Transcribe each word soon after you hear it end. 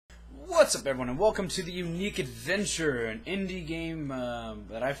What's up, everyone, and welcome to the Unique Adventure, an indie game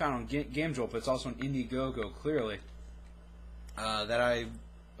that I found on GameJolt, but it's also on Indiegogo, clearly. That I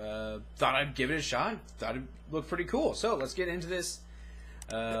thought I'd give it a shot. Thought it looked pretty cool. So let's get into this.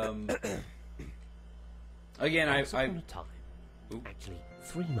 Again, Once upon a time, actually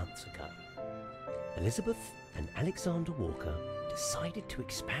 3 months ago, Elizabeth and Alexander Walker decided to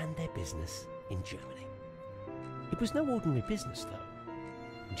expand their business in Germany. It was no ordinary business, though.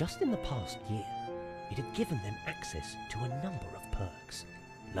 Just in the past year, it had given them access to a number of perks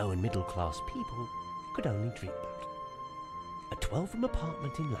low and middle class people could only dream about. A 12-room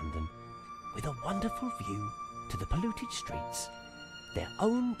apartment in London with a wonderful view to the polluted streets, their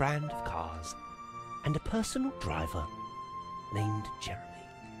own brand of cars, and a personal driver named Jeremy.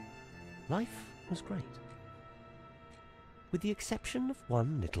 Life was great, with the exception of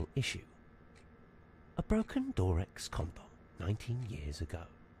one little issue: a broken Dorex condom 19 years ago.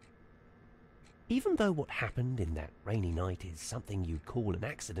 Even though what happened in that rainy night is something you'd call an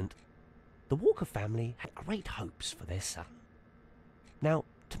accident, the Walker family had great hopes for their son. Now,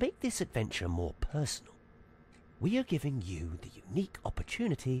 to make this adventure more personal, we are giving you the unique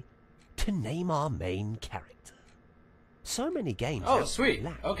opportunity to name our main character. So many games Oh, sweet.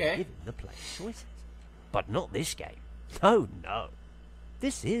 lack Okay. giving the player choices. But not this game. Oh no.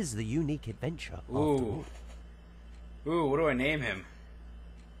 This is the unique adventure after all. Ooh, what do I name him?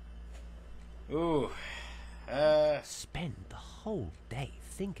 Ooh, Spend the whole day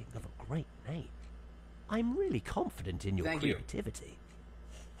thinking of a great name. I'm really confident in your Thank you. creativity.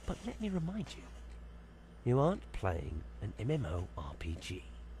 But let me remind you, you aren't playing an MMORPG.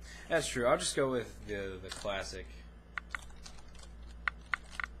 that's true. I'll just go with the classic.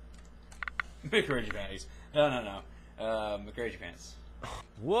 McRae Panties. No. McRae Pants.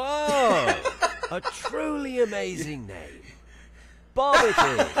 Whoa! A truly amazing name. Bob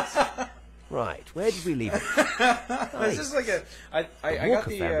it is. Right, where did we leave it? It's just like I got Walker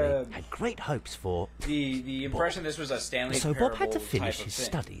the family had great hopes for the impression this was a Stanley so Bob had to Parable finish type of his thing.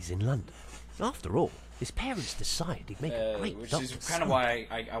 studies in London. After all, his parents decided he'd make a great Which doctor. is kind of why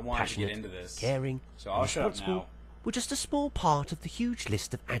I wanted to Passionate, get into this. caring, So I'll and shut up responsible now. were just a small part of the huge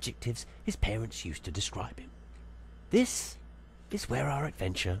list of adjectives his parents used to describe him. This is where our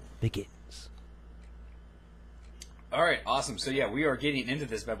adventure begins. All right, awesome. So yeah, we are getting into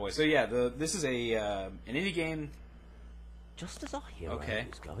this bad boy. So yeah, this is a an indie game. Just as our hero Okay.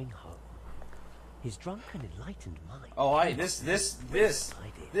 was going home, his drunk and enlightened mind. Oh, came up with this an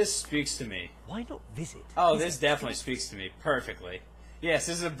idea. this speaks to me. Why not visit? Oh, his this definitely speaks to me perfectly. Yes,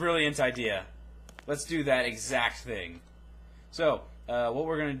 this is a brilliant idea. Let's do that exact thing. So, what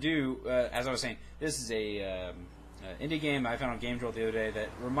we're going to do, as I was saying, this is a indie game I found on GameJolt the other day that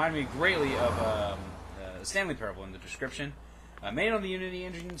reminded me greatly of Stanley Parable in the description. Made on the Unity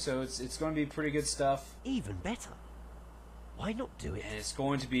engine, so it's going to be pretty good stuff. Even better. Why not do it? And it's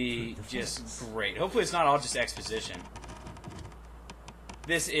going to be Through the just fence. great. Hopefully it's not all just exposition.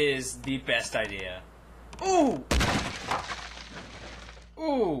 This is the best idea. Ooh!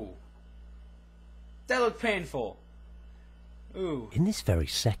 Ooh! That looked painful. Ooh. In this very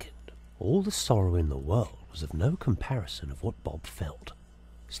second, all the sorrow in the world was of no comparison of what Bob felt.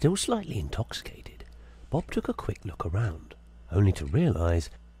 Still slightly intoxicated, Bob took a quick look around, only to realize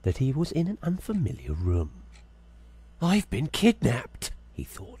that he was in an unfamiliar room. "I've been kidnapped," he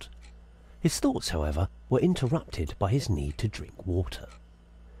thought. His thoughts, however, were interrupted by his need to drink water.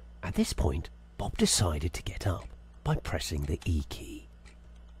 At this point, Bob decided to get up by pressing the E key.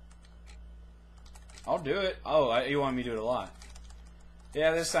 I'll do it. Oh, you want me to do it a lot.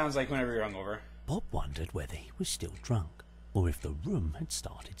 Yeah, this sounds like whenever you're hungover. Bob wondered whether he was still drunk, or if the room had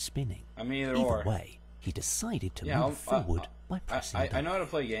started spinning. I mean, either Either or. way, he decided to Yeah, move forward by I pressing the... know how to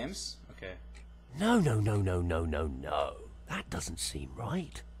play games. Okay. No. That doesn't seem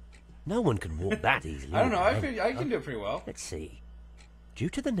right. No one can walk that easily. I don't know. I alone. can do it pretty well. Let's see. Due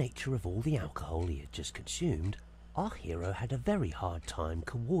to the nature of all the alcohol he had just consumed, our hero had a very hard time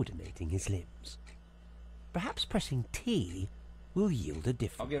coordinating his limbs. Perhaps pressing T will yield a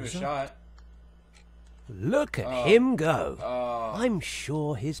different I'll give it a result. shot. Look at him go! Oh. I'm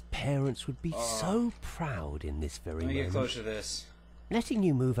sure his parents would be so proud in this very Let me get moment. closer to this. Letting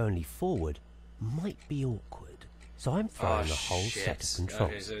you move only forward might be awkward, so I'm throwing a whole shit. set of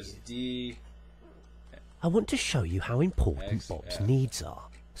controls. Okay, so it's D. I want to show you how important X, Bob's F. needs are.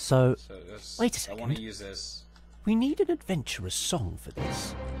 So, So this, wait a I want second. to use this. We need an adventurous song for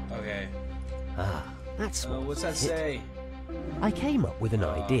this. Okay. Ah, that's What's that it. say? I came up with an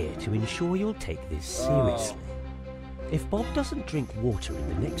idea to ensure you'll take this seriously. If Bob doesn't drink water in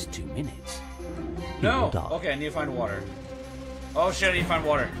the next 2 minutes, he will No. die. Okay, I need to find water. Oh shit, I need to find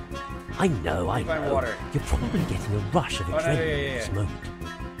water. I know. Find water. You're probably getting a rush of adrenaline yeah. at this moment.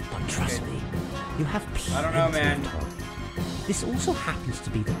 But trust me, you have plenty I don't know, man. of time. This also happens to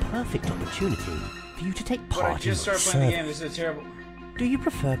be the perfect opportunity for you to take But part I just in started playing the game. This is a terrible... Do you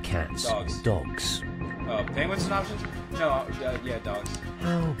prefer cats or Dogs. dogs? Penguins an option? No, yeah, dogs.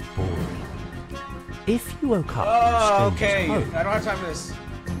 How boring. If you woke up Oh, in a stranger's okay. home, I don't have time for this.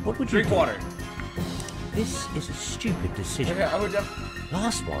 what would you Drink do? water. This is a stupid decision. Okay, I would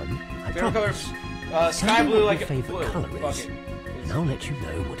Last one, I favorite color, promise. sky Tell me blue, what like your a favourite blue. colour Fuck is, it. and I'll let you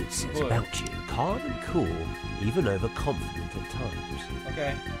know what it says Blue. about you. Calm and cool, even overconfident at times.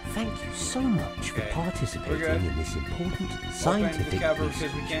 Okay. Thank you so much for Okay. We're participating good. in this important Open the scientific cupboard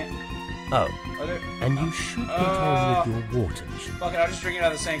research. because we can't. Oh, Are there? and you should get on with your water mission. Fuck it, I'll just drink it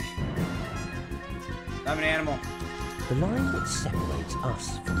out of the sink. I'm an animal. The line that separates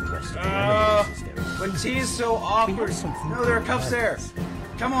us from the rest of the animals is very But thin. tea is so We have awkward. something No, there are called cups there. purpose.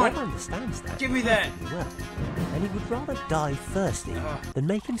 Come Bob on. understands that. Give me that. perfectly well, and he would rather die thirsty than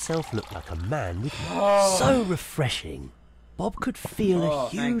make himself look like a man with so refreshing. Bob could feel a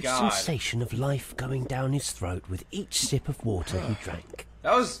thank huge God. sensation of life going down his throat with each sip of water he drank.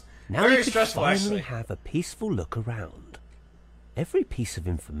 That was Now very he could stressful, finally actually. have a peaceful look around. Every piece of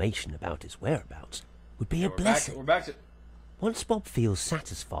information about his whereabouts would be a blessing. We're back to... Once Bob feels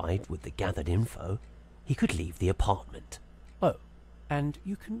satisfied with the gathered info, he could leave the apartment. Oh, and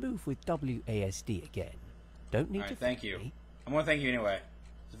you can move with WASD again. Don't need Alright, to thank you. me. I want to thank you anyway.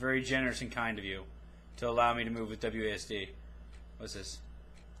 It's very generous and kind of you to allow me to move with WASD. What's this?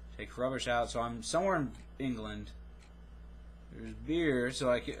 Take rubbish out. So I'm somewhere in England. There's beer, so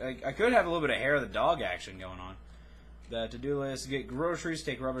I could have a little bit of hair of the dog action going on. The to-do list: get groceries,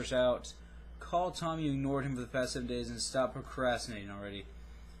 take rubbish out, call Tom you ignored him for the past 7 days, and stop procrastinating already.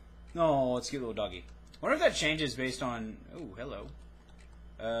 No, let's get little doggy. I wonder if that changes based on... Oh, hello.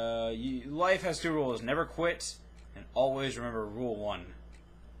 Life has 2 rules: never quit, and always remember rule 1.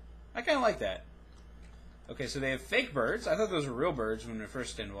 I kind of like that. Okay, so they have fake birds. I thought those were real birds when they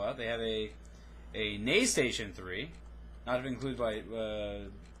first stand out. They have a Nay Station 3. Not to include by...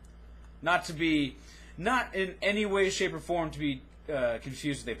 not in any way, shape, or form to be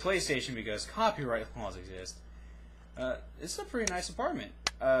confused with a PlayStation because copyright laws exist. It's a pretty nice apartment.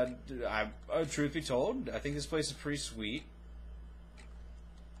 Truth be told, I think this place is pretty sweet.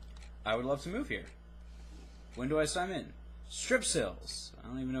 I would love to move here. When do I sign in? Strip sills. I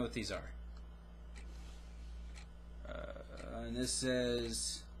don't even know what these are. And this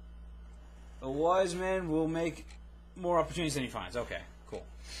says, a wise man will make more opportunities than he finds. Okay, cool.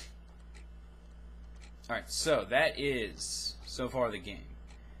 Alright, so that is, so far, the game.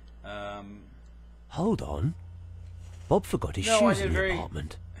 Hold on. Bob forgot his No, I shoes did in the very-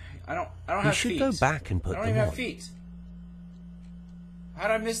 apartment. I don't have You feet. should go back and put I don't them even on. have feet. How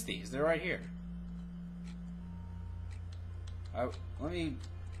did I miss these? They're right here. Let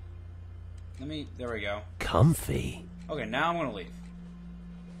me, there we go. Comfy. Okay, now I'm gonna leave.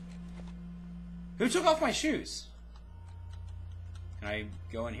 Who took off my shoes? Can I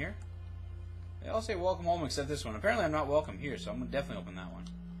go in here? They all say welcome home except this one. Apparently I'm not welcome here, so I'm gonna definitely open that one.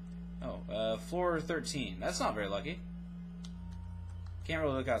 Oh, floor 13. That's not very lucky. Can't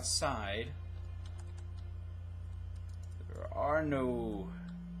really look outside. There are no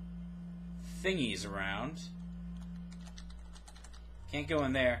thingies around. Can't go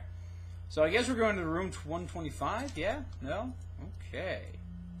in there. So I guess we're going to room 125? Yeah? No? Okay.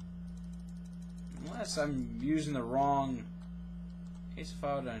 Unless I'm using the wrong... Case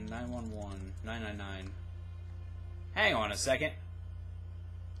filed on 911-999. Hang on a second.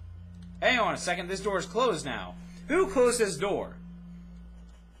 Hang on a second. This door is closed now. Who closed this door?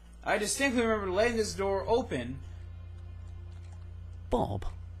 I distinctly remember letting this door open. Bob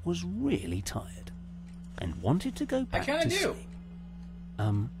was really tired and wanted to go back I kinda to do. sleep.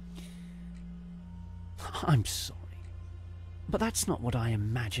 I'm sorry, but that's not what I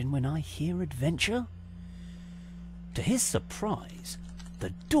imagine when I hear adventure. To his surprise,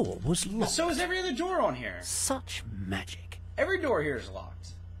 the door was But locked. so is every other door on here. Such magic. Every door here is locked.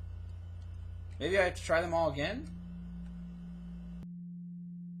 Maybe I have to try them all again?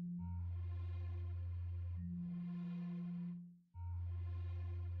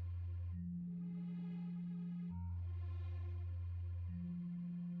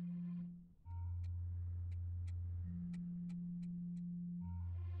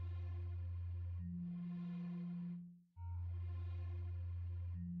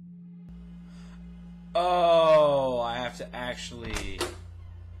 Oh, I have to actually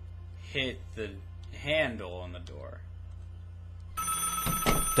hit the handle on the door.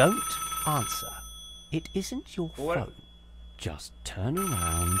 Don't answer. It isn't your What? phone. Just turn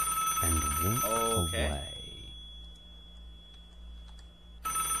around and walk Okay. away.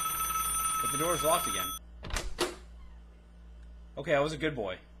 But the door's locked again. Okay, I was a good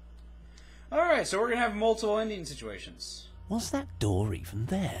boy. Alright, so we're gonna have multiple ending situations. Was that door even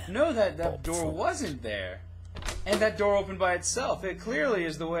there? No, that Bob door thought. wasn't there. And that door opened by itself. It clearly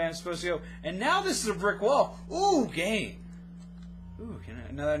is the way I'm supposed to go. And now this is a brick wall. Ooh, game. Ooh,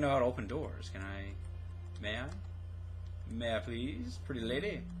 now that I know how to open doors, can I... May I? May I please, pretty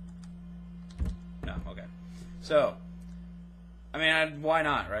lady? No, okay. So, I mean, why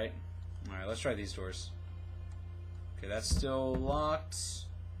not, right? Alright, let's try these doors. Okay, that's still locked.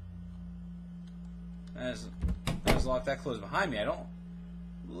 That is locked. That closed behind me. I don't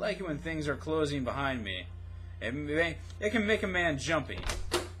like it when things are closing behind me. It can make a man jumpy.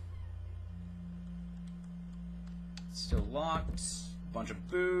 It's still locked. Bunch of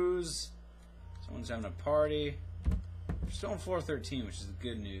booze. Someone's having a party. We're still on floor 13, which is the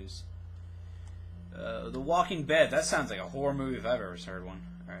good news. The Walking Bed. That sounds like a horror movie if I've ever heard one.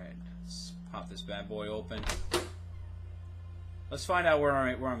 Alright, let's pop this bad boy open. Let's find out where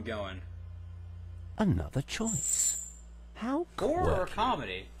I'm going. Another choice. How Horror or quirky.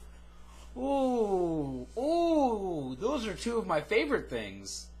 comedy? Ooh, ooh, those are two of my favorite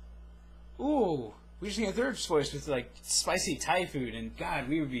things. Ooh, we just need a third choice with like spicy Thai food, and God,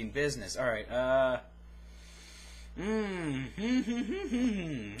 we would be in business. All right, all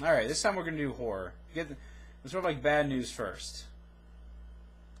right. This time we're gonna do horror. Let's sort of like bad news first.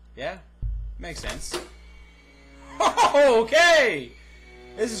 Yeah, makes sense. Oh, okay.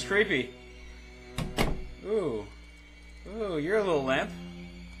 This is creepy. Ooh, ooh, you're a little limp.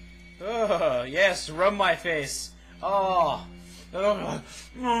 Oh, yes, rub my face. Oh, oh,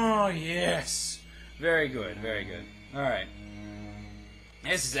 oh, yes. Very good, very good. Alright.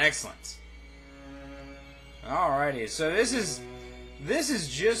 This is excellent. Alrighty, so this is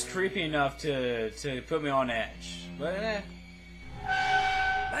just creepy enough to put me on edge. But,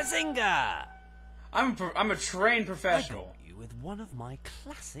 Bazinga! I'm a trained professional. You with one of my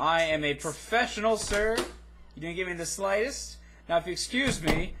classic I am a tricks. professional, sir. You didn't give me the slightest. Now, if you excuse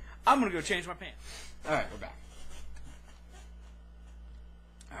me, I'm gonna go change my pants. Alright, we're back.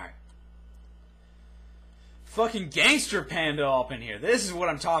 Alright. Fucking gangster panda up in here. This is what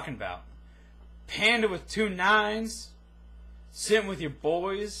I'm talking about. Panda with 2 9s. Sitting with your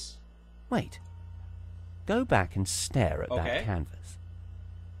boys. Wait. Go back and stare at Okay. that canvas.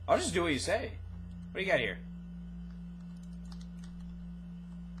 I'll just do what you say. What do you got here?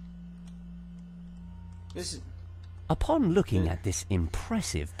 This is... Upon looking at this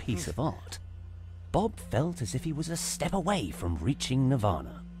impressive piece of art, Bob felt as if he was a step away from reaching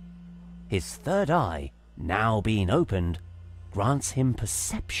nirvana. His third eye, now being opened, grants him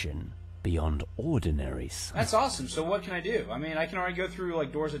perception beyond ordinary sight. That's awesome. So what can I do? I mean, I can already go through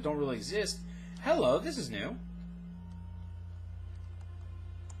like doors that don't really exist. Hello, this is new.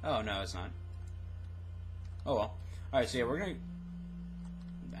 Oh, no, it's not. Oh, well. Alright, so yeah, we're gonna...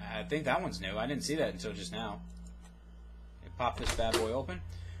 I think that one's new. I didn't see that until just now. Okay, pop this bad boy open.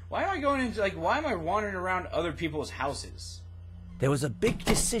 Why am I going into, like, why am I wandering around other people's houses? There was a big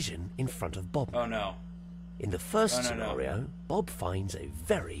decision in front of Bob. Oh, no. In the first No, no, no. scenario, Bob finds a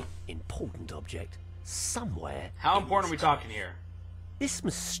very important object somewhere. How in important are we this talking here? This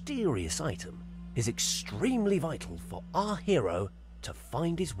mysterious item is extremely vital for our hero to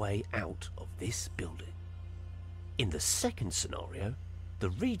find his way out of this building. In the second scenario,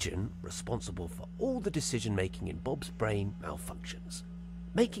 the region responsible for all the decision-making in Bob's brain malfunctions,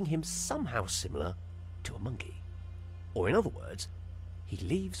 making him somehow similar to a monkey. Or in other words, he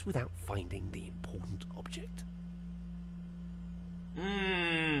leaves without finding the important object.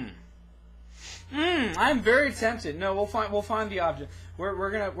 I'm very tempted. No, we'll find the object.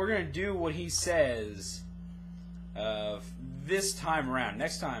 We're gonna do what he says. This time around.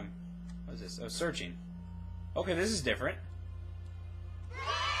 Next time, what is this? Oh, searching. Okay, this is different.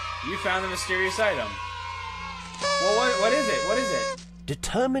 You found the mysterious item. Well, what is it? What is it?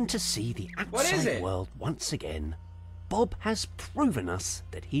 Determined to see the What is outside it? world once again, Bob has proven us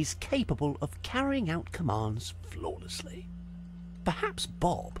that he's capable of carrying out commands flawlessly. Perhaps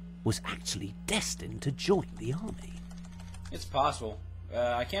Bob was actually destined to join the army. It's possible.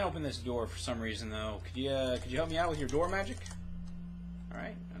 I can't open this door for some reason, though. Could you help me out with your door magic? All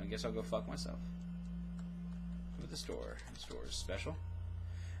right. I guess I'll go fuck myself. With this door. This door is special.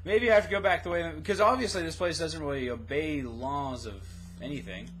 Maybe I have to go back the way... Because obviously this place doesn't really obey the laws of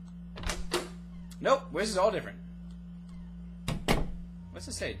anything. Nope. This is all different. What's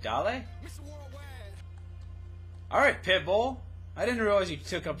it say? Dale? Alright, Pitbull. I didn't realize you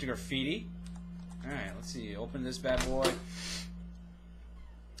took up to graffiti. Alright, let's see. Open this bad boy.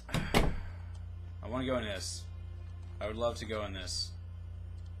 I want to go in this. I would love to go in this.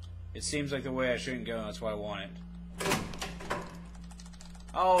 It seems like the way I shouldn't go, that's why I want it.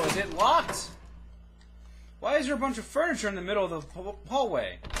 Oh, is it locked? Why is there a bunch of furniture in the middle of the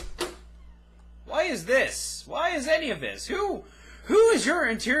hallway? Why is this? Why is any of this? Who is your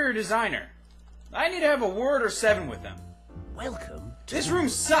interior designer? I need to have a word or 7 with them. Welcome to This room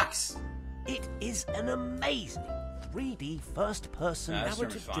sucks! It is an amazing 3D first-person Nah, this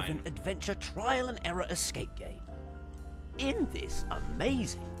room's narrative-driven fine. adventure trial-and-error escape game. In this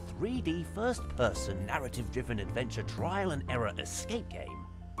amazing 3D first-person narrative-driven adventure trial-and-error escape game,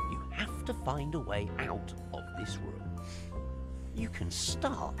 you have to find a way out of this room. You can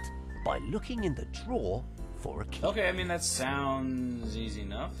start by looking in the drawer for a key. Okay, I mean, that sounds easy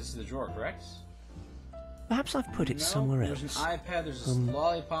enough. This is the drawer, correct? Perhaps I've put it No, somewhere there's else. an iPad, there's this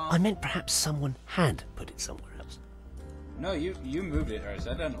lollipop. I meant perhaps someone had put it somewhere else. No, you moved it. Alright, so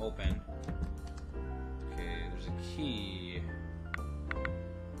that doesn't open. Okay, there's a key.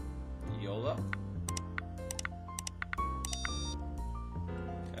 YOLO.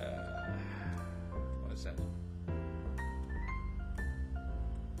 What is that?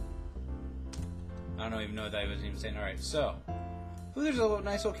 I don't even know what that was even saying. Alright, so. Ooh, there's a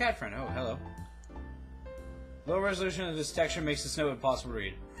nice little cat friend. Oh, hello. Low resolution of this texture makes the snow impossible to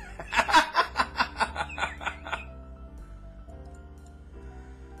read.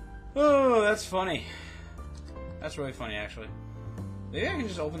 Oh, that's funny. That's really funny, actually. Maybe I can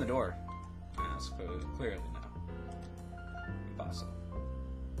just open the door. Nah, that's clearly no. Impossible.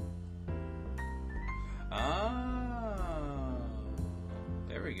 Oh.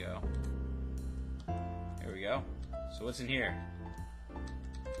 There we go. There we go. So what's in here?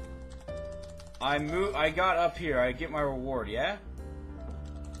 I got up here. I get my reward, yeah?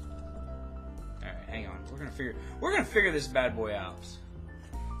 Alright, hang on. We're gonna figure this bad boy out.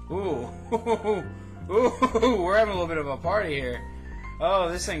 Ooh. Ooh, we're having a little bit of a party here. Oh,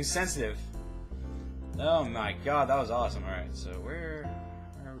 this thing's sensitive. Oh my god, that was awesome. Alright, so where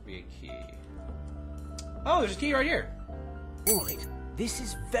would be a key? Oh, there's a key right here. Alright, this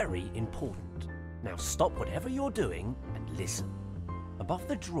is very important. Now stop whatever you're doing and listen. Above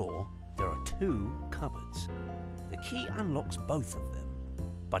the drawer, there are 2 cupboards. The key unlocks both of them,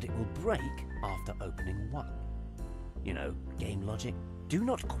 but it will break after opening one. You know, game logic. Do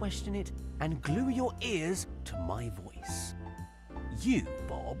not question it and glue your ears to my voice. You,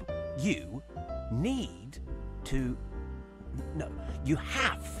 Bob, you need to... No, you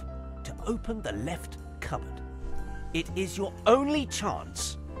have to open the left cupboard. It is your only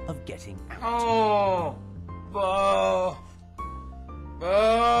chance of getting out. Oh, Bo.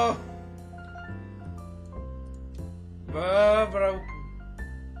 Bo.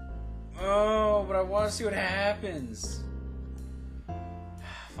 Bo, but I want to see what happens.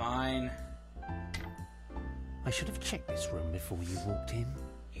 Fine. I should have checked this room before you walked in.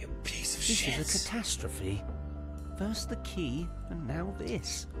 You piece of This shit. is a catastrophe. First the key, and now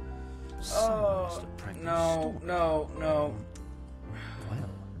this. Must Oh, have practiced no, stalking. no. Well,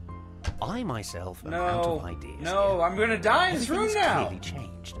 I myself am out of ideas. No, here. I'm gonna die in this room Everything's now. clearly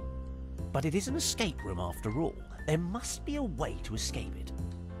changed. But it is an escape room after all. There must be a way to escape it.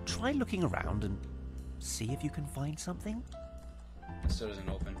 Try looking around and see if you can find something. This still doesn't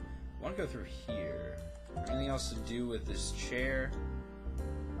open. I want to go through here. Anything else to do with this chair?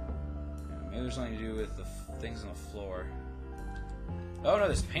 Yeah, maybe there's something to do with the things on the floor. Oh no,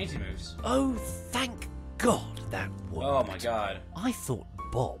 this painting moves. Oh, thank God that worked. Oh my god. I thought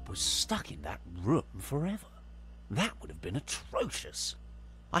Bob was stuck in that room forever. That would have been atrocious.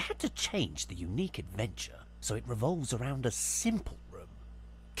 I had to change the unique adventure so it revolves around a simple room.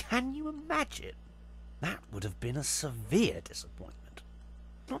 Can you imagine? That would have been a severe disappointment.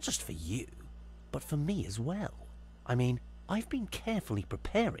 Not just for you, but for me as well. I mean, I've been carefully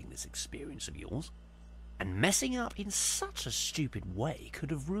preparing this experience of yours, and messing up in such a stupid way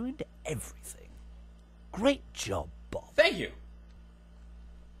could have ruined everything. Great job, Bob. Thank you.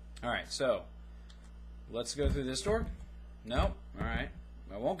 Alright, so let's go through this door. Nope. Alright.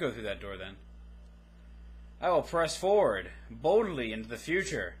 I won't go through that door then. I will press forward, boldly into the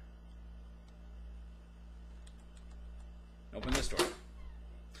future. Open this door.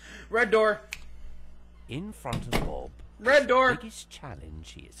 Red door. In front of Bob, Red door. the biggest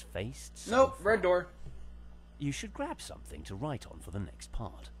challenge he has faced so Nope. far. Red door. You should grab something to write on for the next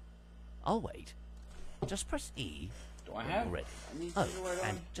part. I'll wait. Just press E Do I when have? you're ready. I need Oh, to write on.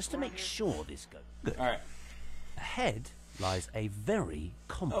 and just to make sure this goes good. Alright. Ahead lies a very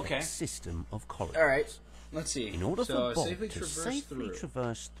complex Okay. system of corridors. Alright. Let's see. In order so for Bob safely to traverse safely through.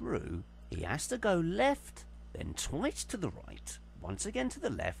 traverse through, He has to go left, then twice to the right, once again to the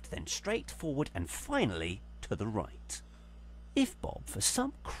left, then straight forward, and finally to the right. If Bob, for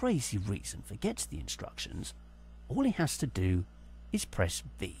some crazy reason, forgets the instructions, all he has to do is press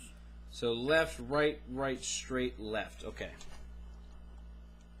V. So left, right, right, straight, left. Okay.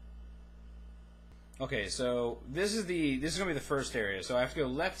 Okay, so this is gonna be the first area. So I have to go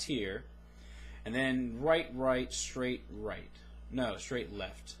left here, and then right, right, straight, right. No, straight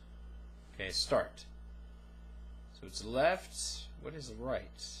left. Okay, start. So it's left. What is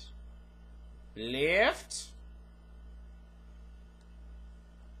right? Left.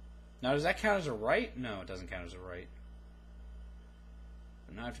 Now does that count as a right? No, it doesn't count as a right.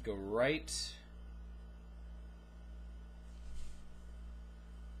 Now I have to go right.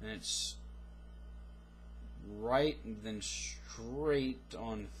 And it's right and then straight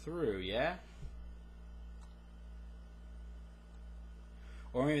on through, yeah?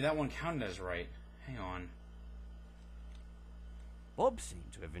 Or maybe that one counted as right. Hang on. Bob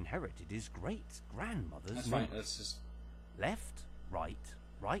seemed to have inherited his great-grandmother's That's fine. memory. Let's just... Left, right,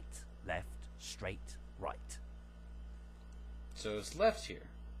 right, left, straight, right. So it's left here.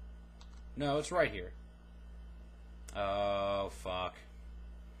 No, it's right here. Oh, fuck.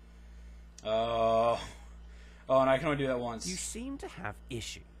 Oh. Oh, and I can only do that once. You seem to have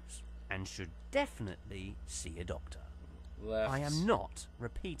issues and should definitely see a doctor. Left. I am not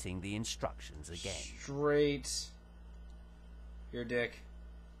repeating the instructions again. Straight. Here, Dick.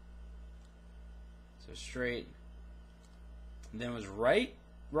 So straight. And then it was right?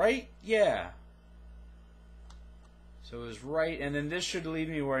 Right? Yeah. So it was right, and then this should lead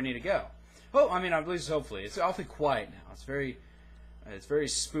me where I need to go. Oh, I mean, at least hopefully. It's awfully quiet now. It's very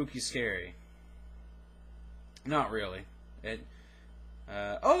spooky, scary. Not really.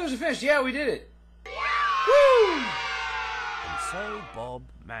 Oh, there's a fish. Yeah, we did it. Woo! And so Bob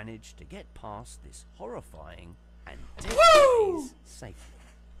managed to get past this horrifying and deadly Woo! maze safely.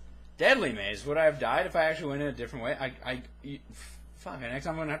 Deadly maze. Would I have died if I actually went in a different way? Fuck. Next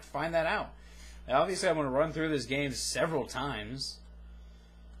time I'm gonna have to find that out. Obviously, I'm gonna run through this game several times.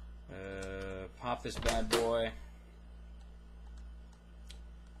 Pop this bad boy.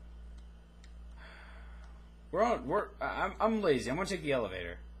 I'm lazy. I'm gonna take the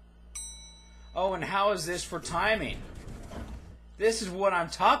elevator. Oh, and how is this for timing? This is what I'm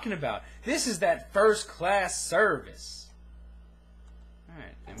talking about. This is that first-class service.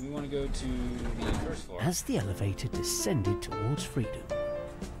 Alright, and we want to go to the first floor. As the elevator descended towards freedom,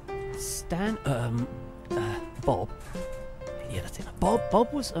 Bob. Yeah, that's it.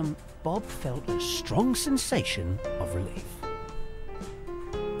 Bob felt a strong sensation of relief.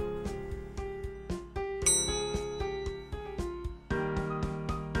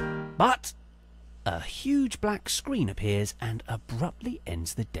 But a huge black screen appears and abruptly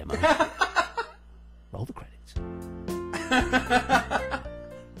ends the demo. Roll the credits.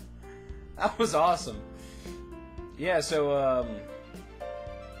 That was awesome. Yeah, so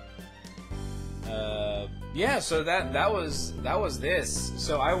yeah, so that was this.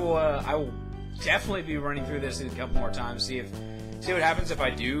 So I will definitely be running through this a couple more times, see what happens if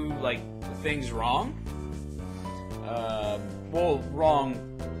I do like things wrong. Well, wrong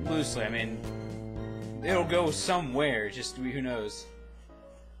loosely. I mean, it'll go somewhere. Just who knows.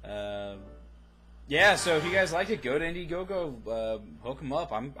 Yeah. So if you guys like it, go to Indiegogo, hook them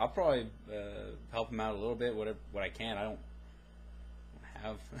up. I'll probably help them out a little bit, what I can. I don't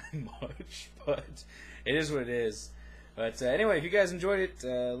have much, but it is what it is. But anyway, if you guys enjoyed it,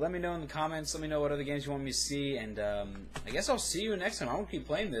 let me know in the comments. Let me know what other games you want me to see, and I guess I'll see you next time. I'm gonna keep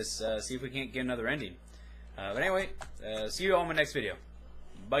playing this, see if we can't get another ending. But anyway, see you all in my next video.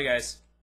 Bye, guys.